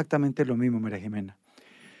pasa exactamente lo mismo, María Jimena.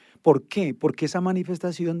 ¿Por qué? Porque esa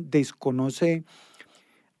manifestación desconoce,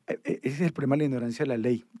 ese es el problema de la ignorancia de la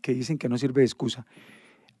ley, que dicen que no sirve de excusa.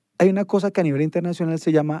 Hay una cosa que a nivel internacional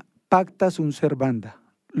se llama pacta sunt servanda.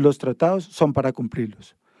 Los tratados son para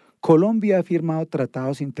cumplirlos. Colombia ha firmado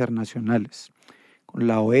tratados internacionales con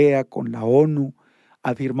la OEA, con la ONU,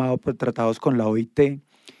 ha firmado tratados con la OIT,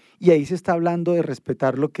 y ahí se está hablando de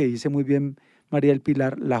respetar lo que dice muy bien María del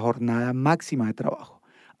Pilar, la jornada máxima de trabajo.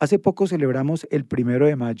 Hace poco celebramos el 1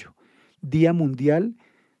 de mayo, Día Mundial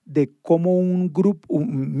de cómo un grupo,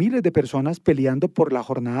 miles de personas peleando por la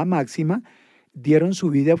jornada máxima, dieron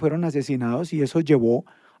su vida, fueron asesinados, y eso llevó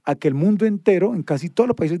a que el mundo entero, en casi todos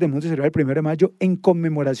los países del mundo, se celebra el 1 de mayo en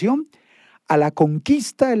conmemoración a la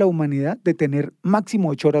conquista de la humanidad de tener máximo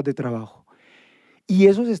 8 horas de trabajo. Y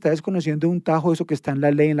eso se está desconociendo de un tajo, eso que está en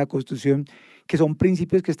la ley, en la Constitución, que son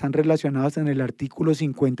principios que están relacionados en el artículo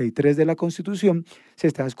 53 de la Constitución, se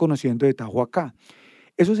está desconociendo de tajo acá.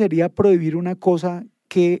 Eso sería prohibir una cosa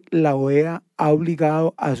que la OEA ha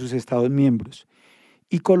obligado a sus Estados miembros.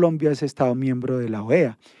 Y Colombia es Estado miembro de la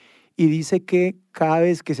OEA. Y dice que cada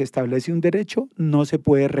vez que se establece un derecho, no se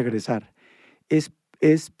puede regresar.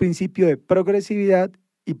 Es principio de progresividad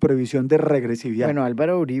y prohibición de regresividad. Bueno,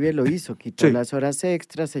 Álvaro Uribe lo hizo, quitó las horas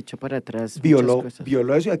extras, echó para atrás violó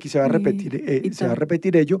eso, y aquí se va a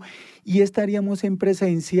repetir ello, y estaríamos en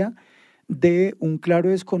presencia de un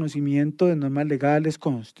claro desconocimiento de normas legales,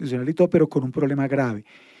 constitucionales y todo, pero con un problema grave,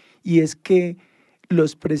 y es que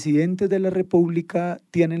los presidentes de la República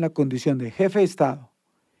tienen la condición de jefe de Estado,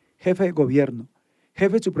 jefe de gobierno,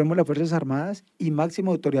 jefe supremo de las Fuerzas Armadas y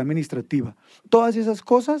máxima autoridad administrativa. Todas esas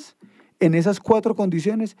cosas, en esas 4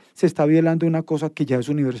 condiciones, se está violando una cosa que ya es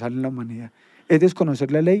universal en la humanidad. Es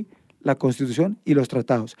desconocer la ley, la Constitución y los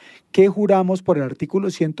tratados. ¿Qué juramos por el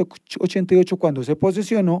artículo 188 cuando se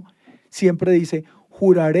posesionó? Siempre dice,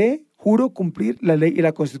 juro cumplir la ley y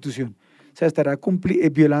la Constitución. O sea, estará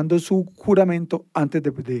violando su juramento antes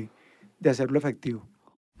de hacerlo efectivo.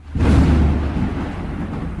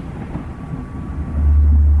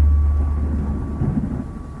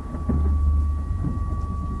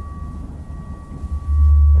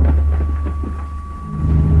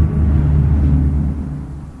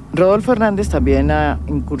 Rodolfo Hernández también ha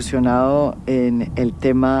incursionado en el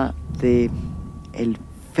tema del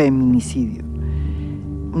feminicidio,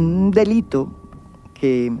 un delito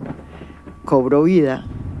que cobró vida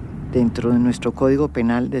dentro de nuestro Código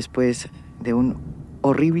Penal después de un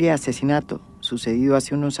horrible asesinato sucedido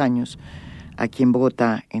hace unos años aquí en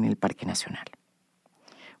Bogotá, en el Parque Nacional.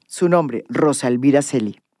 Su nombre, Rosa Elvira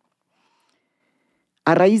Celi.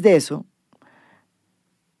 A raíz de eso,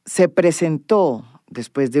 se presentó,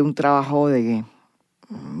 después de un trabajo de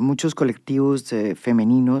muchos colectivos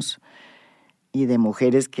femeninos y de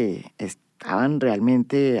mujeres que estaban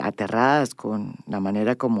realmente aterradas con la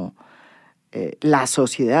manera como la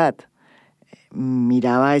sociedad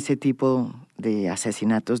miraba ese tipo de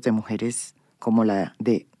asesinatos de mujeres como la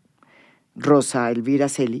de Rosa Elvira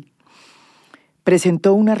Celi,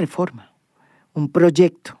 presentó una reforma, un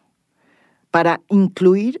proyecto para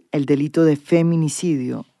incluir el delito de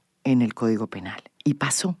feminicidio en el Código Penal. Y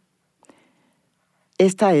pasó.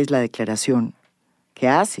 Esta es la declaración que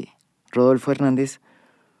hace Rodolfo Hernández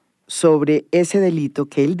sobre ese delito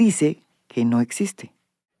que él dice que no existe.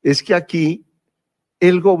 Es que aquí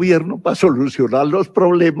el gobierno, para solucionar los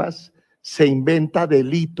problemas, se inventa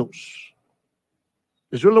delitos.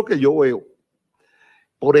 Eso es lo que yo veo.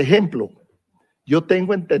 Por ejemplo, yo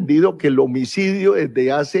tengo entendido que el homicidio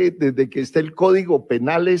desde que está el Código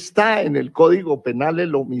Penal, está en el Código Penal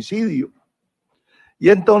el homicidio. Y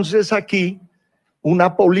entonces aquí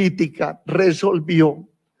una política resolvió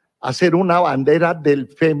hacer una bandera del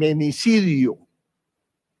feminicidio,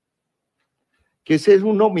 que ese es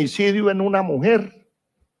un homicidio en una mujer,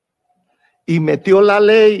 y metió la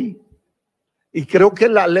ley, y creo que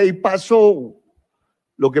la ley pasó.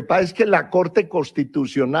 Lo que pasa es que la Corte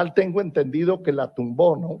Constitucional, tengo entendido que la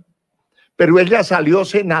tumbó, ¿no? Pero ella salió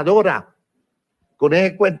senadora con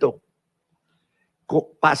ese cuento,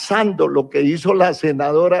 pasando lo que hizo la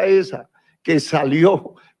senadora esa, que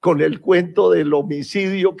salió con el cuento del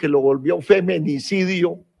homicidio, que lo volvió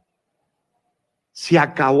feminicidio. Se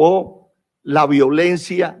acabó la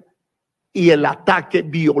violencia y el ataque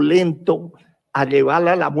violento a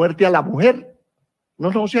llevarla a la muerte a la mujer.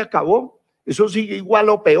 No se acabó. Eso sigue igual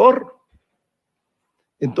o peor.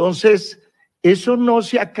 Entonces, eso no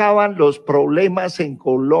se acaban los problemas en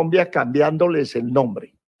Colombia cambiándoles el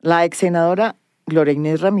nombre. La ex senadora Gloria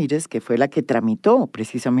Inés Ramírez, que fue la que tramitó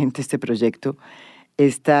precisamente este proyecto,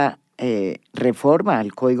 esta reforma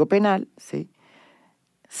al Código Penal, ¿sí?,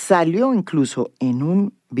 salió incluso en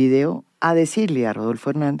un video a decirle a Rodolfo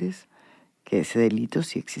Hernández que ese delito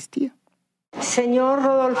sí existía. Señor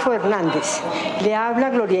Rodolfo Hernández, le habla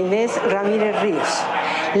Gloria Inés Ramírez Ríos,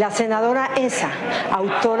 la senadora esa,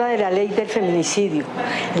 autora de la ley del feminicidio,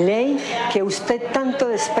 ley que usted tanto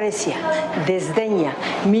desprecia, desdeña,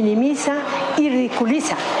 minimiza y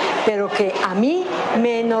ridiculiza, pero que a mí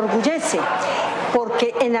me enorgullece,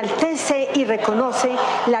 porque enaltece y reconoce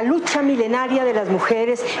la lucha milenaria de las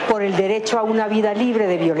mujeres por el derecho a una vida libre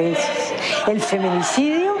de violencias. El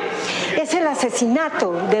feminicidio es el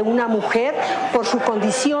asesinato de una mujer por su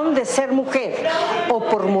condición de ser mujer o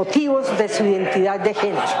por motivos de su identidad de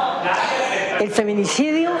género. El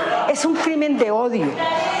feminicidio es un crimen de odio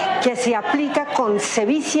que se aplica con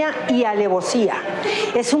sevicia y alevosía.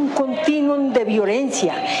 Es un continuum de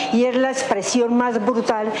violencia y es la expresión más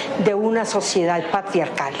brutal de una sociedad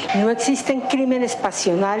patriarcal. No existen crímenes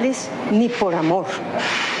pasionales ni por amor.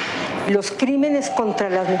 Los crímenes contra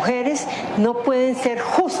las mujeres no pueden ser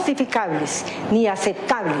justificables ni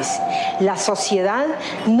aceptables. La sociedad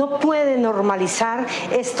no puede normalizar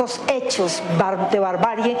estos hechos de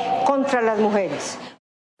barbarie contra las mujeres.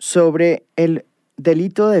 Sobre el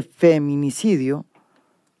delito de feminicidio,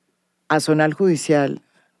 Azonal Judicial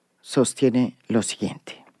sostiene lo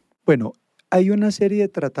siguiente. Bueno, hay una serie de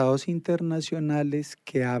tratados internacionales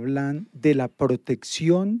que hablan de la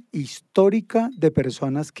protección histórica de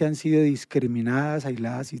personas que han sido discriminadas,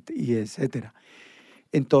 aisladas y etcétera.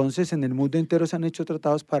 Entonces, en el mundo entero se han hecho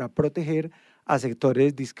tratados para proteger a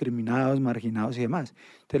sectores discriminados, marginados y demás.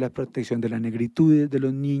 De la protección de la negritud, de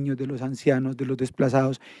los niños, de los ancianos, de los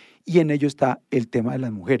desplazados, y en ello está el tema de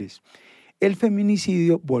las mujeres. El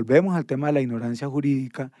feminicidio, volvemos al tema de la ignorancia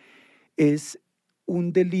jurídica, es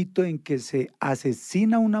un delito en que se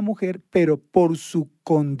asesina a una mujer, pero por su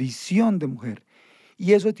condición de mujer.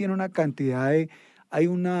 Y eso tiene una cantidad de... Hay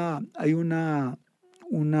una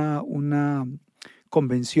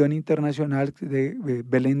convención internacional de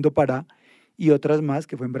Belém do Pará y otras más,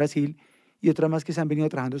 que fue en Brasil, y otras más que se han venido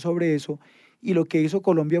trabajando sobre eso. Y lo que hizo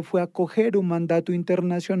Colombia fue acoger un mandato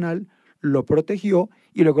internacional, lo protegió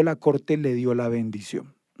y luego la Corte le dio la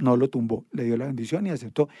bendición. No lo tumbó, le dio la bendición y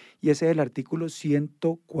aceptó. Y ese es el artículo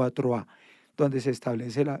 104A, donde se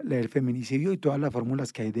establece el feminicidio y todas las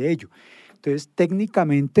fórmulas que hay de ello. Entonces,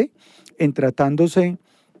 técnicamente, en tratándose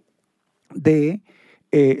de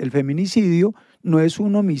el feminicidio, no es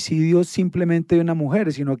un homicidio simplemente de una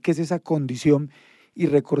mujer, sino que es esa condición. Y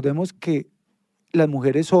recordemos que las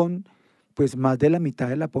mujeres son pues más de la mitad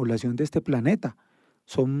de la población de este planeta,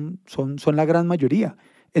 son la gran mayoría.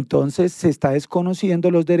 Entonces se está desconociendo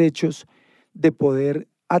los derechos de poder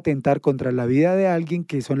atentar contra la vida de alguien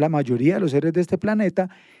que son la mayoría de los seres de este planeta,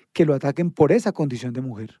 que lo ataquen por esa condición de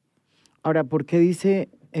mujer. Ahora, ¿por qué dice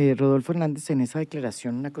Rodolfo Hernández en esa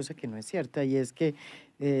declaración una cosa que no es cierta? Y es que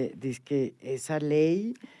dice que esa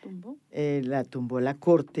ley la tumbó la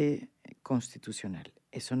Corte Constitucional.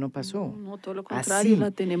 Eso no pasó. No, todo lo contrario,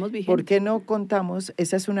 la tenemos vigente. ¿Por qué no contamos?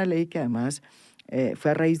 Esa es una ley que además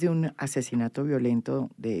fue a raíz de un asesinato violento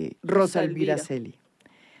de Rosa Elvira Celi,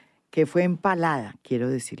 que fue empalada, quiero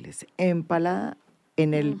decirles, empalada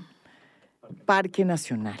en el Parque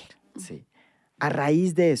Nacional. Sí. A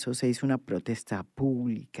raíz de eso se hizo una protesta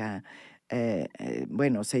pública,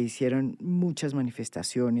 bueno, se hicieron muchas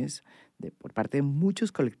manifestaciones por parte de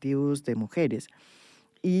muchos colectivos de mujeres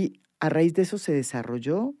y a raíz de eso se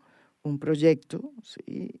desarrolló un proyecto,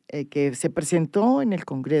 ¿sí?, que se presentó en el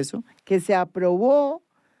Congreso, que se aprobó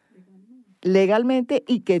legalmente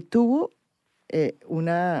y que tuvo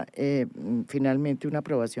finalmente una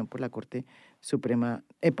aprobación por la Corte Suprema,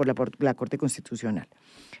 por la Corte Constitucional.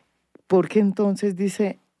 ¿Por qué entonces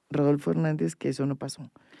dice Rodolfo Hernández que eso no pasó?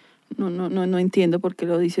 No entiendo por qué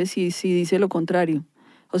lo dice si dice lo contrario.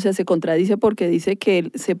 O sea, se contradice porque dice que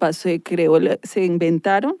se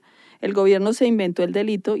inventaron, el gobierno se inventó el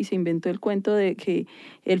delito y se inventó el cuento de que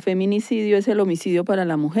el feminicidio es el homicidio para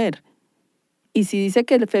la mujer. Y si dice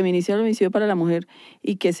que el feminicidio es el homicidio para la mujer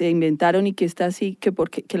y que se inventaron y que está así,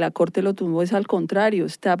 que la Corte lo tumbó, es al contrario,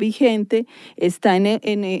 está vigente,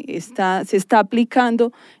 se está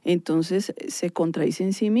aplicando, entonces se contradice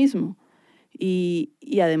en sí mismo. Y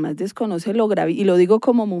además desconoce lo grave, y lo digo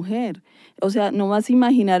como mujer, o sea, no vas a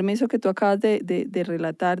imaginarme eso que tú acabas de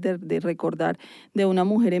relatar, de recordar, de una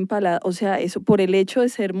mujer empalada, o sea, eso por el hecho de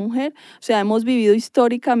ser mujer, o sea, hemos vivido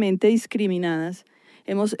históricamente discriminadas,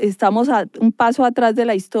 estamos a un paso atrás de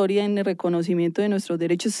la historia en el reconocimiento de nuestros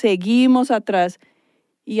derechos, seguimos atrás,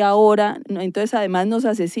 y ahora, entonces además nos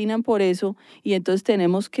asesinan por eso, y entonces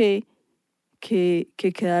tenemos que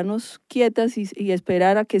quedarnos quietas y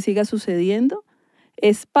esperar a que siga sucediendo.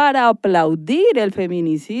 Es para aplaudir el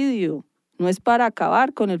feminicidio, no es para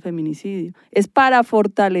acabar con el feminicidio, es para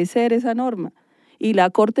fortalecer esa norma. Y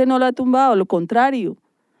la Corte no lo ha tumbado, lo contrario,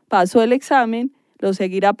 pasó el examen, lo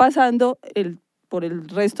seguirá pasando por el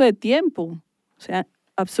resto de tiempo. O sea,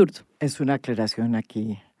 absurdo. Es una aclaración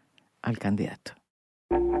aquí al candidato.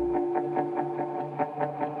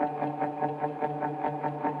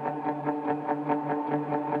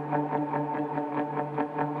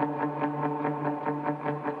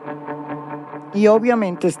 Y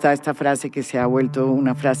obviamente está esta frase que se ha vuelto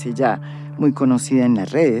una frase ya muy conocida en las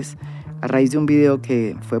redes, a raíz de un video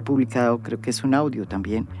que fue publicado, creo que es un audio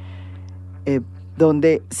también,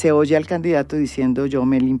 donde se oye al candidato diciendo yo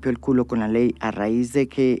me limpio el culo con la ley, a raíz de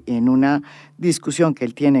que en una discusión que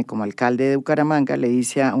él tiene como alcalde de Bucaramanga le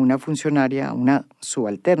dice a una funcionaria, a una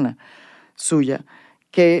subalterna suya,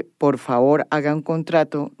 que por favor haga un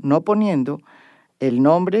contrato no poniendo el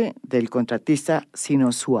nombre del contratista,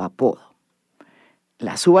 sino su apodo.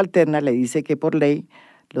 La subalterna le dice que por ley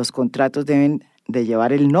los contratos deben de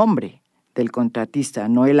llevar el nombre del contratista,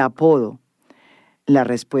 no el apodo. La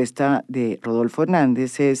respuesta de Rodolfo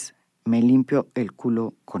Hernández es, me limpio el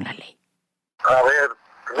culo con la ley. A ver,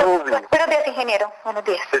 Ruby. Buenos días, ingeniero. Buenos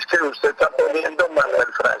días. Es que usted está poniendo Manuel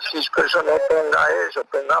Francisco, eso no ponga eso,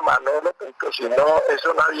 ponga Manolo, porque si no,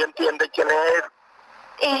 eso nadie entiende quién es él.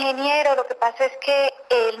 Ingeniero, lo que pasa es que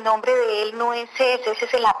el nombre de él no es ese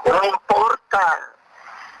es el apodo. No importa.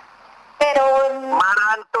 Pero... Mar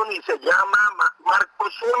Anthony se llama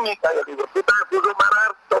Marcos Zúñiga, yo digo, puta me puso Mar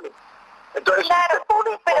Anthony. Entonces, claro, si se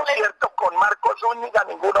pone un concierto con Marcos Zúñiga,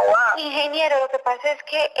 ninguno va. Ingeniero, lo que pasa es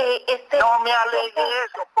que No me alegue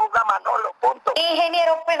eso, ponga Manolo, punto.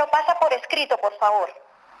 Ingeniero, me lo pasa por escrito, por favor.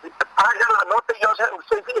 Haga la nota y yo sé,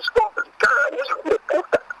 usted es complicada, eso de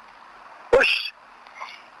puta. Uy.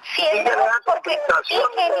 Sí, porque,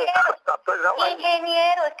 ingeniero,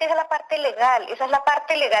 es que esa es la parte legal,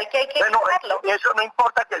 que explicarlo. Eso no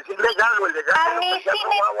importa que es ilegal o ilegal. A mí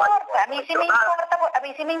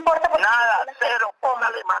sí me importa, porque nada, cero,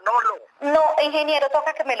 póngale Manolo. No, ingeniero,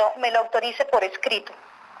 toca que me lo autorice por escrito.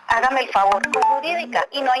 Hágame el favor, con jurídica,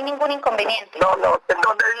 y no hay ningún inconveniente. No, ¿en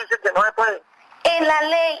dónde dice que no se puede? En la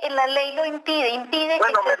ley lo impide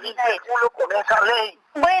bueno, que me dice el culo con esa ley.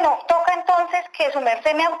 Bueno, toca entonces que su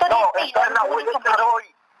merced me autorice. No, esta la voy a echar hoy.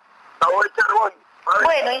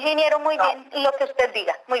 Bueno, ingeniero, muy bien, lo que usted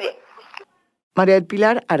diga, muy bien. María del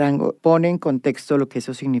Pilar Arango pone en contexto lo que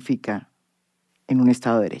eso significa en un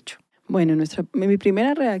Estado de Derecho. Bueno, mi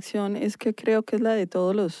primera reacción es que creo que es la de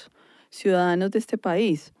todos los ciudadanos de este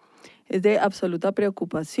país. Es de absoluta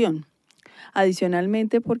preocupación.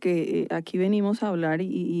 Adicionalmente, porque aquí venimos a hablar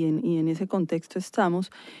y en ese contexto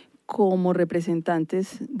estamos como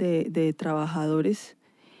representantes de trabajadores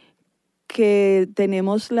que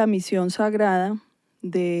tenemos la misión sagrada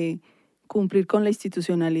de cumplir con la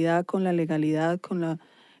institucionalidad, con la legalidad,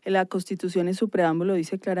 la Constitución en su preámbulo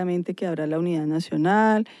dice claramente que habrá la unidad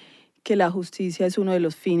nacional, que la justicia es uno de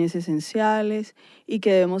los fines esenciales y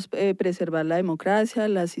que debemos preservar la democracia,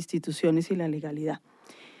 las instituciones y la legalidad.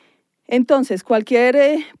 Entonces,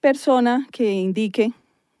 cualquier persona que indique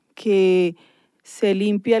que se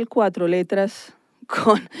limpia el 4 letras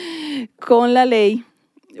con la ley,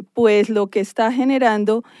 pues lo que está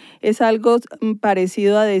generando es algo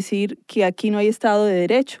parecido a decir que aquí no hay Estado de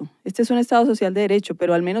Derecho. Este es un Estado social de derecho,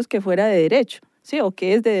 pero al menos que fuera de derecho, ¿sí? O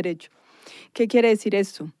que es de derecho. ¿Qué quiere decir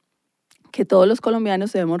esto? Que todos los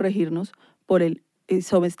colombianos debemos regirnos por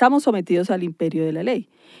estamos sometidos al imperio de la ley.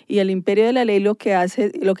 Y el imperio de la ley lo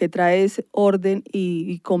que trae es orden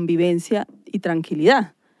y convivencia y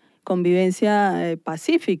tranquilidad, convivencia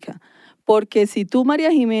pacífica. Porque si tú, María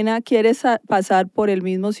Jimena, quieres pasar por el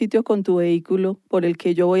mismo sitio con tu vehículo por el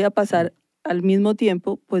que yo voy a pasar al mismo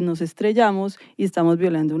tiempo, pues nos estrellamos y estamos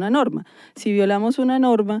violando una norma. Si violamos una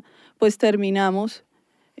norma, pues terminamos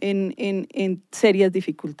en serias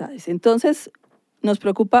dificultades. Entonces, nos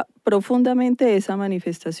preocupa profundamente esa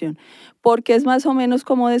manifestación, porque es más o menos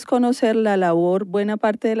como desconocer la labor, buena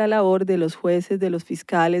parte de la labor de los jueces, de los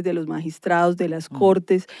fiscales, de los magistrados, de las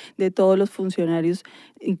cortes, de todos los funcionarios,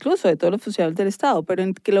 incluso de todos los funcionarios del Estado. Pero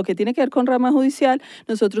en lo que tiene que ver con rama judicial,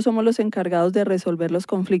 nosotros somos los encargados de resolver los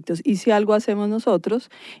conflictos. Y si algo hacemos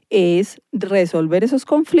nosotros es resolver esos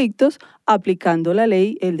conflictos aplicando la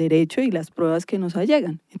ley, el derecho y las pruebas que nos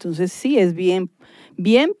allegan. Entonces sí, es bien,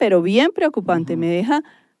 pero bien preocupante. Me deja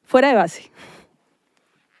fuera de base.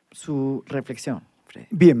 Su reflexión, Freddy.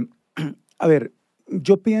 Bien, a ver,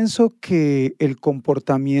 yo pienso que el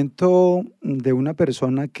comportamiento de una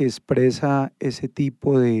persona que expresa ese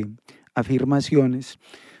tipo de afirmaciones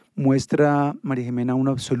muestra, María Jimena, un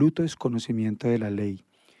absoluto desconocimiento de la ley.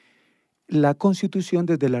 La Constitución,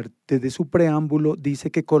 desde su preámbulo,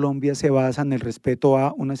 dice que Colombia se basa en el respeto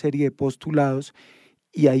a una serie de postulados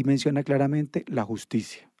y ahí menciona claramente la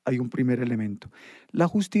justicia. Hay un primer elemento. La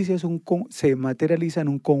justicia se materializa en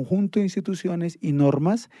un conjunto de instituciones y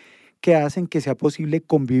normas que hacen que sea posible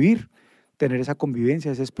convivir, tener esa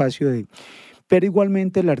convivencia, ese espacio de... Pero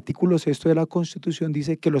igualmente el artículo 6 de la Constitución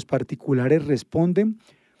dice que los particulares responden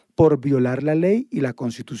por violar la ley y la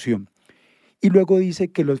Constitución. Y luego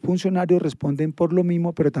dice que los funcionarios responden por lo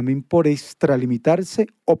mismo, pero también por extralimitarse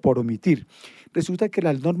o por omitir. Resulta que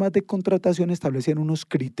las normas de contratación establecen unos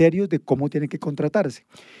criterios de cómo tiene que contratarse.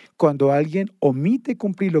 Cuando alguien omite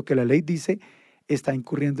cumplir lo que la ley dice, está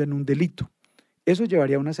incurriendo en un delito. Eso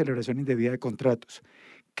llevaría a una celebración indebida de contratos,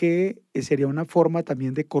 que sería una forma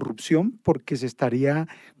también de corrupción porque se estaría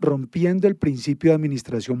rompiendo el principio de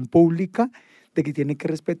administración pública de que tienen que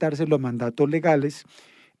respetarse los mandatos legales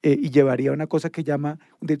y llevaría a una cosa que llama,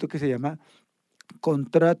 un delito que se llama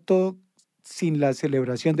contrato sin la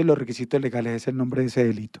celebración de los requisitos legales, es el nombre de ese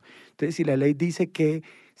delito. Entonces, si la ley dice que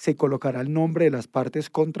se colocará el nombre de las partes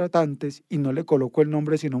contratantes y no le coloco el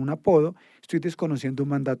nombre sino un apodo, estoy desconociendo un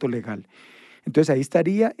mandato legal. Entonces ahí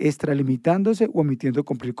estaría extralimitándose o omitiendo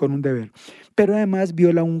cumplir con un deber. Pero además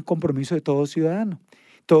viola un compromiso de todo ciudadano.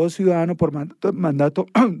 Todo ciudadano por mandato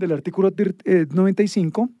del artículo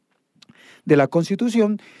 95 de la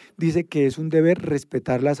Constitución dice que es un deber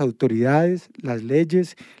respetar las autoridades, las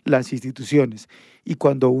leyes, las instituciones. Y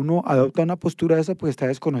cuando uno adopta una postura esa, pues está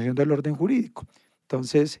desconociendo el orden jurídico.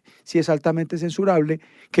 Entonces, sí es altamente censurable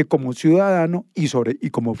que como ciudadano y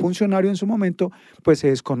como funcionario en su momento, pues se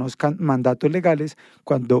desconozcan mandatos legales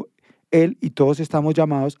cuando él y todos estamos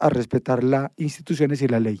llamados a respetar las instituciones y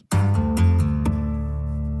la ley.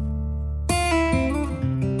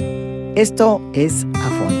 Esto es A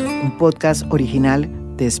Fondo, un podcast original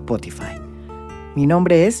de Spotify. Mi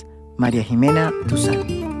nombre es María Jimena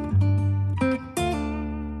Duzán.